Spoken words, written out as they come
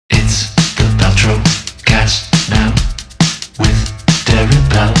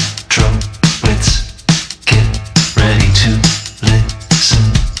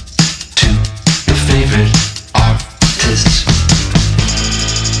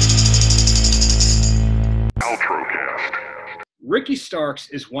Ricky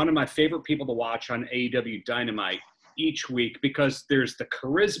Starks is one of my favorite people to watch on AEW Dynamite each week because there's the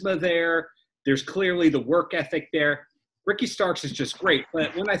charisma there. There's clearly the work ethic there. Ricky Starks is just great.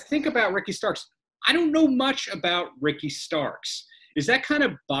 But when I think about Ricky Starks, I don't know much about Ricky Starks. Is that kind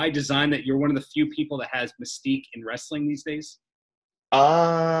of by design that you're one of the few people that has mystique in wrestling these days?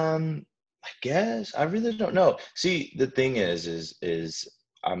 I guess I really don't know. See, the thing is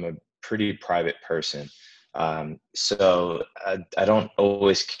I'm a pretty private person. So I don't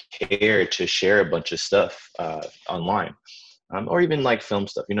always care to share a bunch of stuff online, or even like film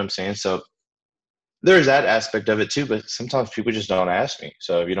stuff. You know what I'm saying? So there's that aspect of it too. But sometimes people just don't ask me.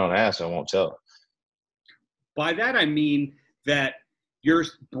 So if you don't ask, I won't tell. By that, I mean that you're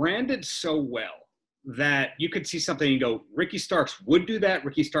branded so well that you could see something and go, Ricky Starks would do that,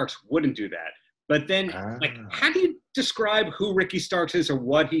 Ricky Starks wouldn't do that. But then, like, how do you describe who Ricky Starks is or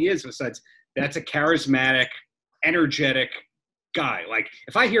what he is besides that's a charismatic, energetic guy? Like,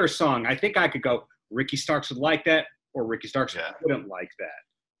 if I hear a song, I think I could go, Ricky Starks would like that or Ricky Starks wouldn't like that.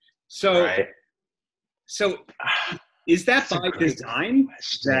 So, so is that by design?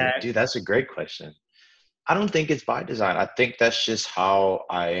 Dude, that's a great question. I don't think it's by design. I think that's just how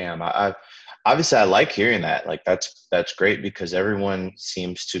I am. I obviously I like hearing that. Like that's great because everyone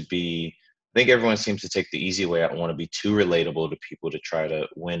seems to take the easy way. I don't want to be too relatable to people to try to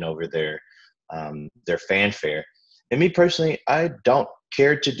win over their fanfare. And me personally, I don't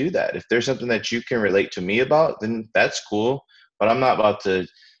care to do that. If there's something that you can relate to me about, then that's cool. But I'm not about to,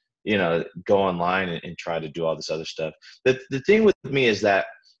 go online and try to do all this other stuff. The thing with me is that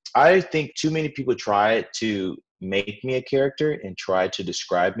I think too many people try to make me a character and try to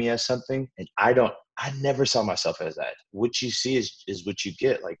describe me as something. And I never saw myself as that. What you see is what you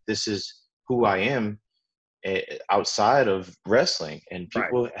get. Like, this is who I am outside of wrestling. And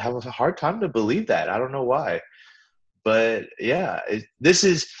people have a hard time to believe that. I don't know why. But yeah, this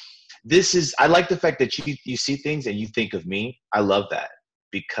is, I like the fact that you see things and you think of me. I love that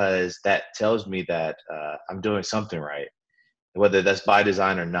because that tells me that I'm doing something right. Whether that's by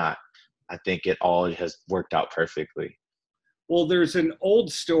design or not, I think it all has worked out perfectly. Well, there's an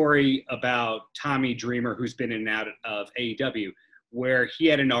old story about Tommy Dreamer, who's been in and out of AEW, where he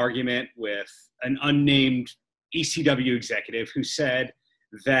had an argument with an unnamed ECW executive who said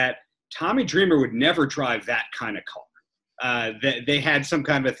that Tommy Dreamer would never drive that kind of car. They had some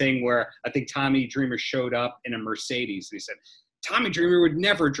kind of a thing where I think Tommy Dreamer showed up in a Mercedes. And he said, Tommy Dreamer would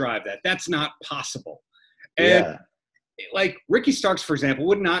never drive that. That's not possible. And like Ricky Starks, for example,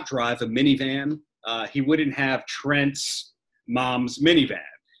 would not drive a minivan. He wouldn't have Trent's mom's minivan.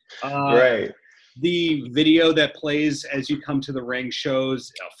 The video that plays as you come to the ring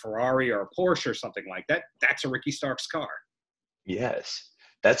shows a Ferrari or a Porsche or something like that. That's a Ricky Starks car. Yes,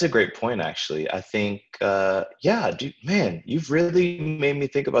 that's a great point, actually. I think, dude, man, you've really made me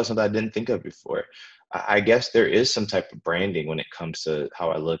think about something I didn't think of before. I guess there is some type of branding when it comes to how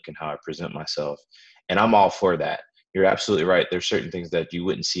I look and how I present myself. And I'm all for that. You're absolutely right. There's certain things that you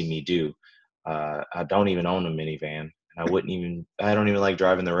wouldn't see me do. I don't even own a minivan, and I don't even like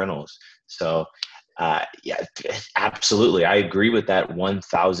driving the rentals. So, yeah, absolutely. I agree with that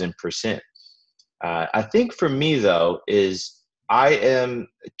 1000%. I think for me though, is I am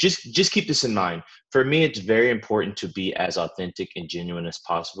just keep this in mind. For me, it's very important to be as authentic and genuine as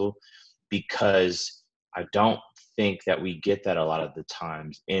possible because I don't think that we get that a lot of the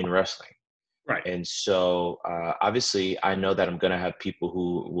times in wrestling. Right. And so obviously I know that I'm going to have people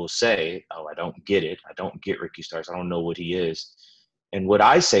who will say, oh, I don't get it. I don't get Ricky Starks. I don't know what he is. And what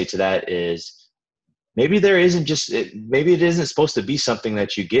I say to that is maybe maybe it isn't supposed to be something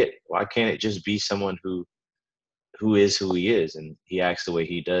that you get. Why can't it just be someone who is who he is and he acts the way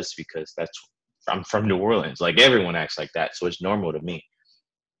he does because I'm from New Orleans. Like everyone acts like that. So it's normal to me.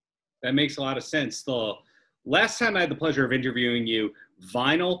 That makes a lot of sense. The last time I had the pleasure of interviewing you,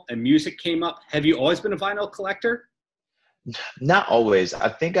 vinyl and music came up. Have you always been a vinyl collector? Not always. I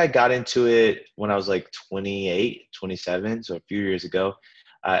think I got into it when I was like 28, 27, so a few years ago.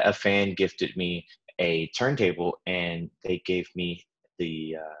 A fan gifted me a turntable, and they gave me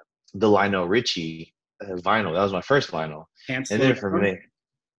the Lionel Richie vinyl. That was my first vinyl. Can't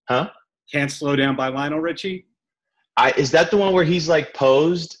Slow Down by Lionel Richie? Is that the one where he's like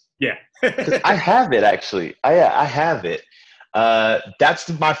posed? Yeah. I have it, actually. I have it. That's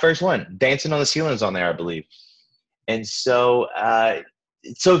my first one. Dancing on the Ceiling's on there, I believe. And so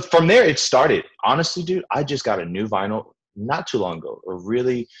from there it started. Honestly, dude, I just got a new vinyl not too long ago. Or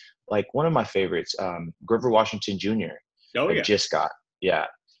really, like one of my favorites, Grover Washington Jr. Oh, yeah. Just got. Yeah.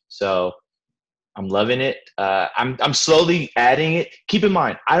 So I'm loving it. I'm slowly adding it. Keep in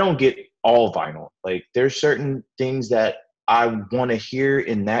mind, I don't get all vinyl. Like there's certain things that I want to hear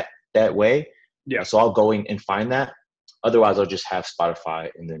in that way. Yeah. So I'll go in and find that. Otherwise, I'll just have Spotify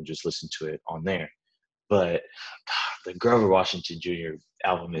and then just listen to it on there. But God, the Grover Washington Jr.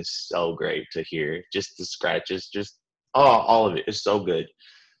 album is so great to hear. Just the scratches, just all of it is so good.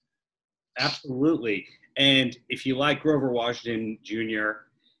 Absolutely. And if you like Grover Washington Jr.,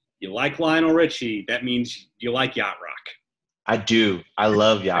 you like Lionel Richie, that means you like Yacht Rock. I do. I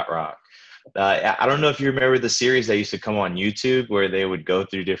love Yacht Rock. I don't know if you remember the series that used to come on YouTube where they would go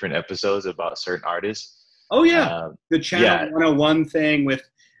through different episodes about certain artists. Oh yeah, the Channel 101 thing with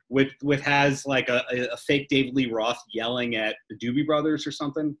has like a fake David Lee Roth yelling at the Doobie Brothers or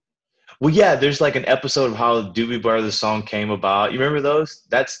something. Well, yeah, there's like an episode of how the Doobie Brothers song came about. You remember those?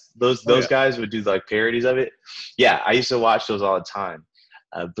 Those guys would do like parodies of it. Yeah, I used to watch those all the time.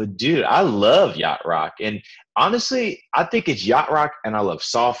 But dude, I love Yacht Rock, and honestly, I think it's Yacht Rock, and I love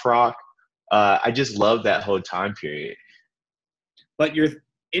soft rock. I just love that whole time period. But your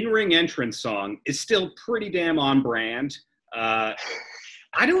in-ring entrance song is still pretty damn on brand. I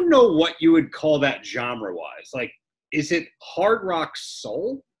don't know what you would call that genre-wise. Like, is it hard rock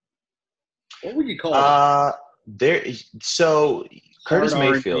soul? What would you call it? So Curtis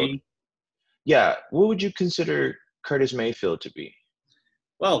Hard Mayfield. R&B? Yeah, what would you consider Curtis Mayfield to be?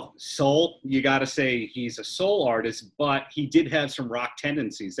 Well, soul, you got to say he's a soul artist, but he did have some rock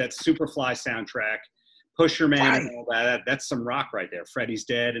tendencies. That Superfly soundtrack, Pusher Man and all that, that's some rock right there. Freddie's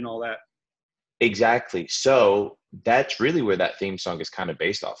Dead and all that. Exactly. So that's really where that theme song is kind of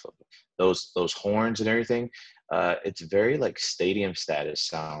based off of. Those horns and everything. It's very like stadium status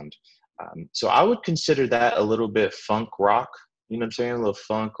sound. So I would consider that a little bit funk rock. You know what I'm saying? A little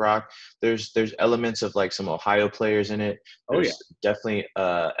funk rock. There's elements of like some Ohio players in it. There's definitely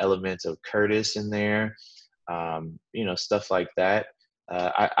elements of Curtis in there. Stuff like that.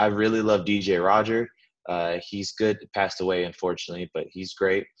 I really love DJ Roger. He's good. Passed away, unfortunately, but he's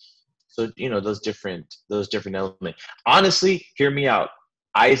great. So, those different elements. Honestly, hear me out.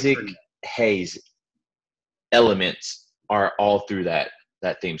 Isaac Hayes elements are all through that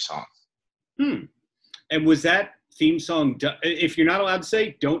theme song. And was that theme song, if you're not allowed to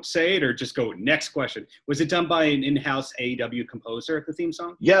say, don't say it, or just go next question. Was it done by an in-house AEW composer, the theme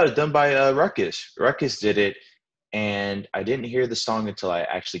song? Yeah, it was done by Ruckus. Ruckus did it, and I didn't hear the song until I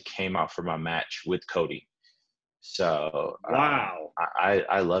actually came out for my match with Cody. So wow,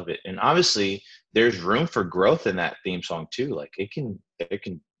 I love it, and obviously there's room for growth in that theme song too. Like it can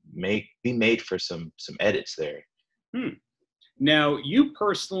be made for some edits there. Now, you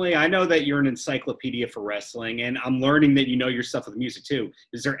personally, I know that you're an encyclopedia for wrestling, and I'm learning that you know your stuff with music too.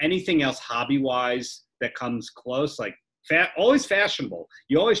 Is there anything else hobby-wise that comes close? Like always fashionable.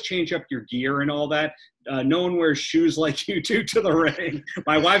 You always change up your gear and all that. No one wears shoes like you do to the ring.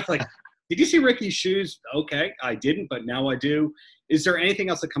 My wife's like, did you see Ricky's shoes? Okay, I didn't, but now I do. Is there anything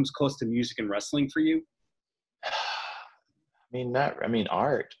else that comes close to music and wrestling for you?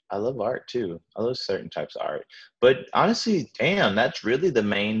 Art. I love art too. I love certain types of art. But honestly, damn, that's really the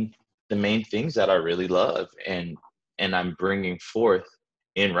main things that I really love and I'm bringing forth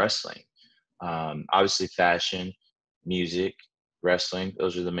in wrestling. Obviously fashion, music, wrestling,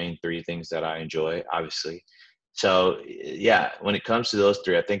 those are the main three things that I enjoy, obviously. So yeah, when it comes to those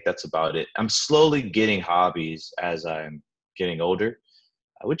three, I think that's about it. I'm slowly getting hobbies as I'm getting older,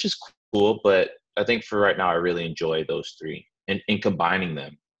 which is cool, but I think for right now, I really enjoy those three and combining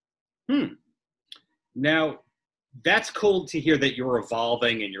them. Now, that's cool to hear that you're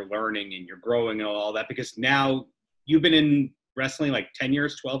evolving and you're learning and you're growing and all that, because now you've been in wrestling like 10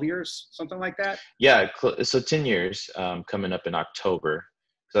 years, 12 years, something like that? Yeah, so 10 years coming up in October,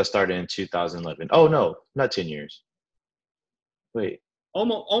 because I started in 2011. Oh, no, not 10 years. Wait.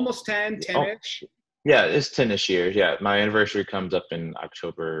 Almost 10-ish? Yeah, it's 10-ish years. Yeah, my anniversary comes up in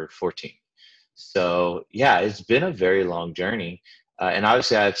October 14th. So, yeah, it's been a very long journey. And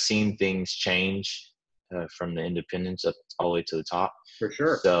obviously, I've seen things change from the independents up all the way to the top. For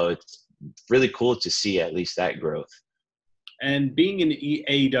sure. So it's really cool to see at least that growth. And being in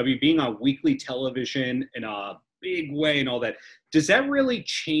AEW, being on weekly television in a big way and all that, does that really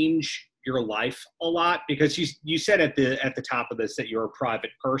change your life a lot? Because you said at the top of this that you're a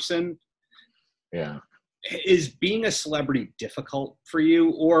private person. Yeah. Is being a celebrity difficult for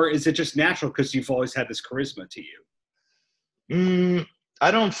you, or is it just natural because you've always had this charisma to you? I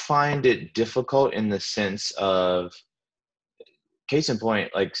don't find it difficult in the sense of, case in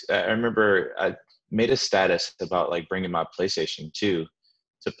point, like I remember I made a status about like bringing my PlayStation 2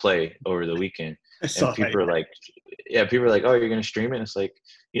 to play over the weekend. And people are like, oh, you're going to stream it? And it's like,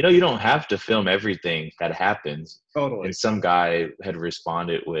 you don't have to film everything that happens. Totally. And some guy had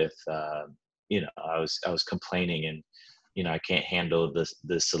responded with, I was complaining, and I can't handle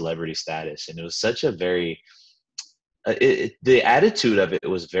the celebrity status. And it was such a very, the attitude of it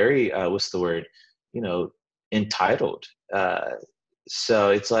was very, what's the word, entitled. So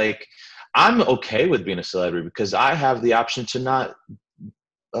it's like, I'm okay with being a celebrity because I have the option to not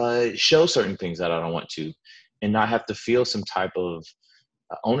show certain things that I don't want to, and not have to feel some type of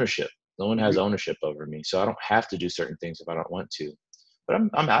ownership. No one has ownership over me, so I don't have to do certain things if I don't want to. But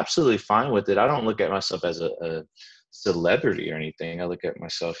I'm absolutely fine with it. I don't look at myself as a celebrity or anything. I look at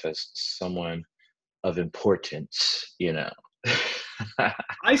myself as someone of importance,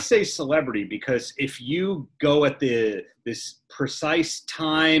 I say celebrity because if you go at this precise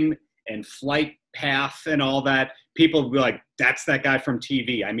time and flight path and all that, people will be like, that's that guy from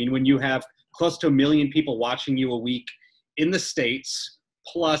TV. I mean, when you have close to 1 million people watching you a week in the States,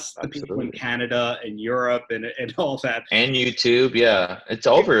 plus the people in Canada and Europe and all that. And YouTube, yeah. It's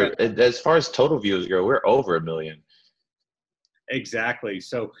over. As far as total views go, we're over 1 million. Exactly.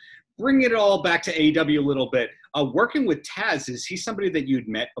 So bring it all back to AEW a little bit. Working with Taz, is he somebody that you'd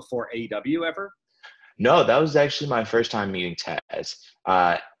met before AEW ever? No, that was actually my first time meeting Taz.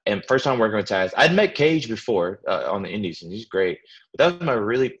 And first time working with Taz. I'd met Cage before on the Indies, and he's great. But that was my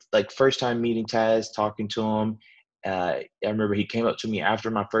really first time meeting Taz, talking to him. I remember he came up to me after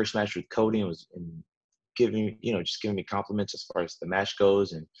my first match with Cody and was giving me compliments as far as the match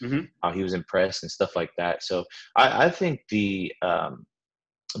goes, and how he was impressed and stuff like that. So I think the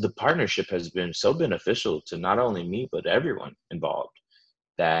partnership has been so beneficial to not only me but everyone involved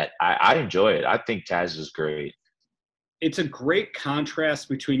that I enjoy it. I think Taz is great. It's a great contrast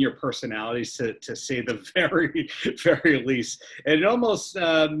between your personalities, to say the very, very least. And it almost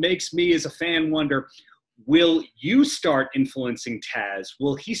makes me as a fan wonder, will you start influencing Taz?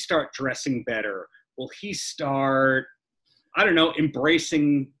 Will he start dressing better? Will he start, I don't know,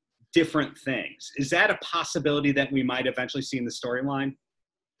 embracing different things? Is that a possibility that we might eventually see in the storyline?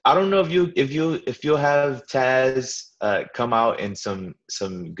 I don't know if you'll have Taz come out in some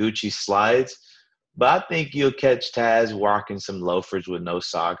Gucci slides, but I think you'll catch Taz walking some loafers with no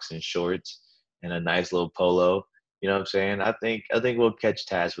socks and shorts and a nice little polo. You know what I'm saying? I think we'll catch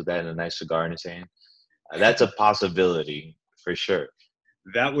Taz with that and a nice cigar in his hand. That's a possibility for sure.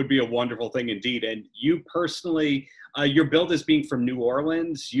 That would be a wonderful thing indeed. And you personally, your build as being from New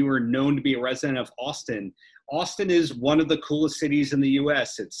Orleans, you are known to be a resident of Austin. Austin is one of the coolest cities in the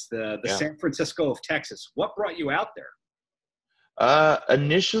U.S. It's the San Francisco of Texas. What brought you out there?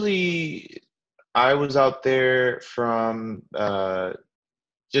 Initially, I was out there from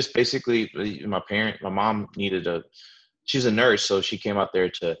just basically my mom she's a nurse, so she came out there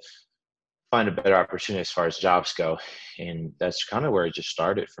to find a better opportunity as far as jobs go. And that's kind of where it just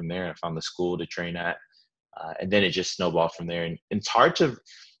started from there. I found the school to train at, and then it just snowballed from there. And it's hard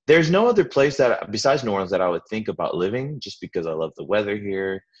there's no other place besides New Orleans that I would think about living, just because I love the weather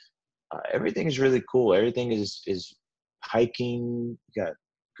here. Everything is really cool. Everything is hiking, you got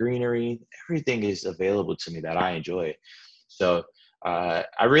greenery, everything is available to me that I enjoy. So I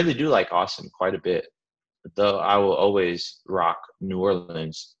really do like Austin quite a bit, though I will always rock New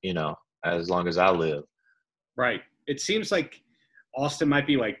Orleans, as long as I live. Right. It seems like Austin might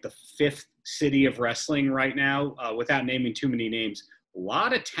be like the 5th city of wrestling right now, without naming too many names. A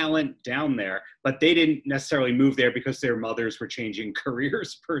lot of talent down there, but they didn't necessarily move there because their mothers were changing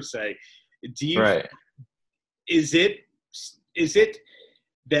careers per se. Is it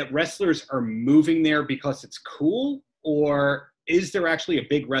that wrestlers are moving there because it's cool, or is there actually a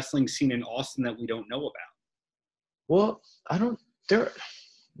big wrestling scene in Austin that we don't know about? Well, I'm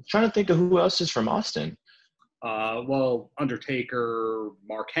trying to think of who else is from Austin. Well, Undertaker,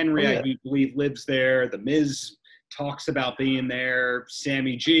 Mark Henry, I believe, lives there. The Miz talks about being there.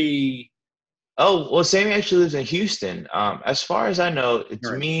 Sammy G. Oh, well, Sammy actually lives in Houston. As far as I know, it's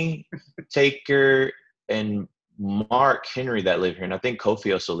me, Taker, and Mark Henry that live here. And I think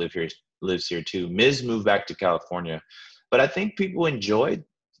Kofi also lives here too. Miz moved back to California. But I think people enjoyed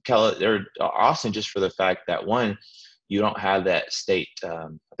Austin just for the fact that, one, you don't have that state, I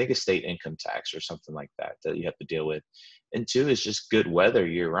think it's state income tax or something like that you have to deal with. And two, it's just good weather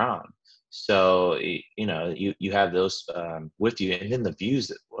year round. So, you have those with you. And then the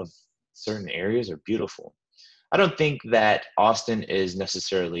views of certain areas are beautiful. I don't think that Austin is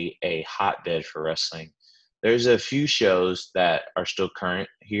necessarily a hotbed for wrestling. There's a few shows that are still current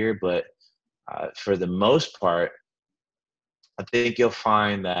here, but for the most part, I think you'll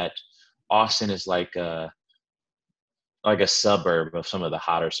find that Austin is like a suburb of some of the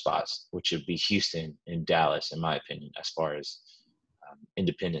hotter spots, which would be Houston and Dallas, in my opinion, as far as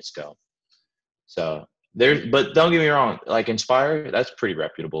independents go. So but don't get me wrong, like Inspire, that's pretty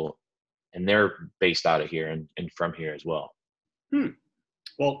reputable. and they're based out of here and from here as well.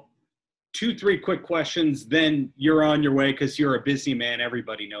 Well, 2-3 quick questions, then you're on your way because you're a busy man.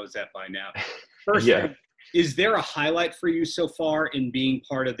 Everybody knows that by now. First thing, is there a highlight for you so far in being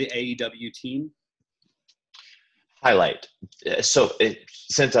part of the AEW team? Highlight. So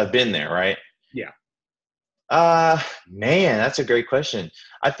since I've been there, right? Yeah. Man, that's a great question.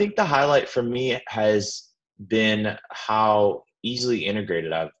 I think the highlight for me has been how easily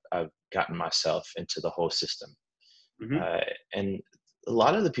integrated I've gotten myself into the whole system. And a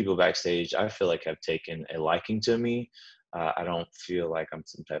lot of the people backstage, I feel like, have taken a liking to me. I don't feel like I'm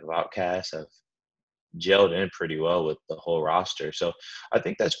some type of outcast. I've gelled in pretty well with the whole roster. So I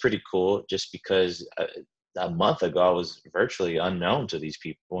think that's pretty cool, just because a month ago I was virtually unknown to these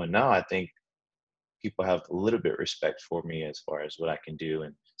people. And now I think people have a little bit of respect for me as far as what I can do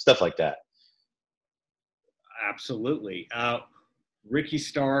and stuff like that. Absolutely. Ricky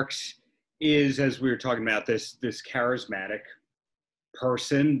Starks is, as we were talking about, this charismatic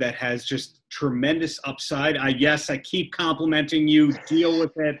person that has just tremendous upside. Yes, I keep complimenting you. Deal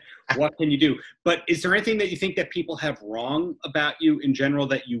with it. What can you do? But is there anything that you think that people have wrong about you in general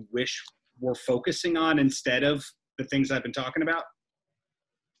that you wish were focusing on instead of the things I've been talking about?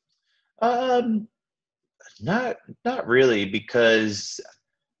 Not really, because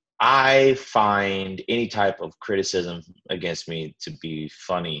I find any type of criticism against me to be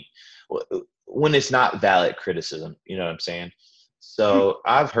funny when it's not valid criticism. You know what I'm saying? So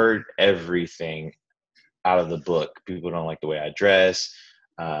I've heard everything out of the book. People don't like the way I dress.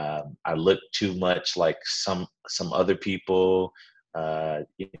 I look too much like some other people.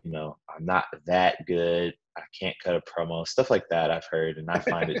 You know, I'm not that good. I can't cut a promo, stuff like that I've heard, and I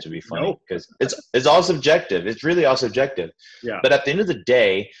find it to be funny because it's all subjective. It's really all subjective. Yeah. But at the end of the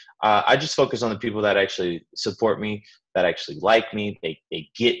day, I just focus on the people that actually support me, that actually like me, they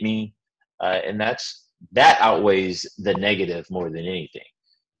get me, and that outweighs the negative more than anything.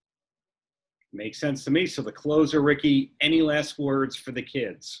 Makes sense to me. So the closer, Ricky, any last words for the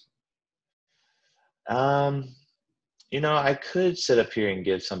kids? You know, I could sit up here and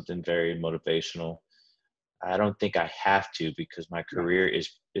give something very motivational. I don't think I have to, because my career is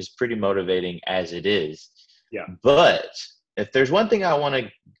pretty motivating as it is. Yeah. But if there's one thing I want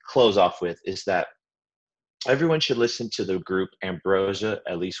to close off with, is that everyone should listen to the group Ambrosia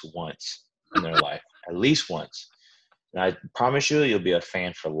at least once in their life. At least once. And I promise you, you'll be a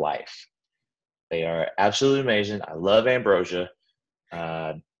fan for life. They are absolutely amazing. I love Ambrosia.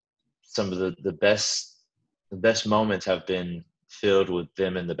 Some of the best moments have been filled with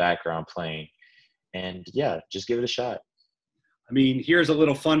them in the background playing. And yeah, just give it a shot. I mean, here's a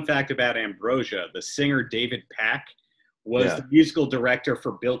little fun fact about Ambrosia. The singer David Pack was the musical director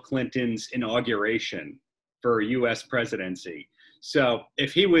for Bill Clinton's inauguration for U.S. presidency. So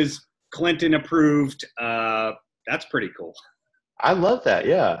if he was Clinton approved, that's pretty cool. I love that.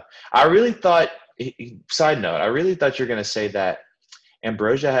 Yeah. I really thought, side note, I really thought you were going to say that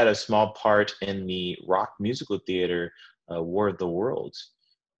Ambrosia had a small part in the rock musical theater War of the Worlds.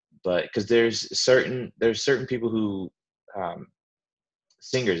 But because there's certain people who,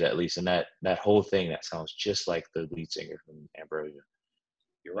 singers at least, in that whole thing that sounds just like the lead singer from Ambrosia.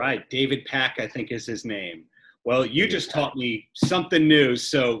 You're right. David Pack, I think, is his name. Well, you just taught me something new.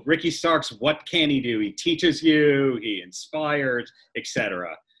 So Ricky Starks, what can he do? He teaches you, he inspires,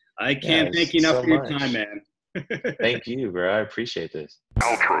 etc. I can't thank you enough for your time, man. Thank you, bro. I appreciate this.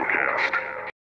 Paltrocast.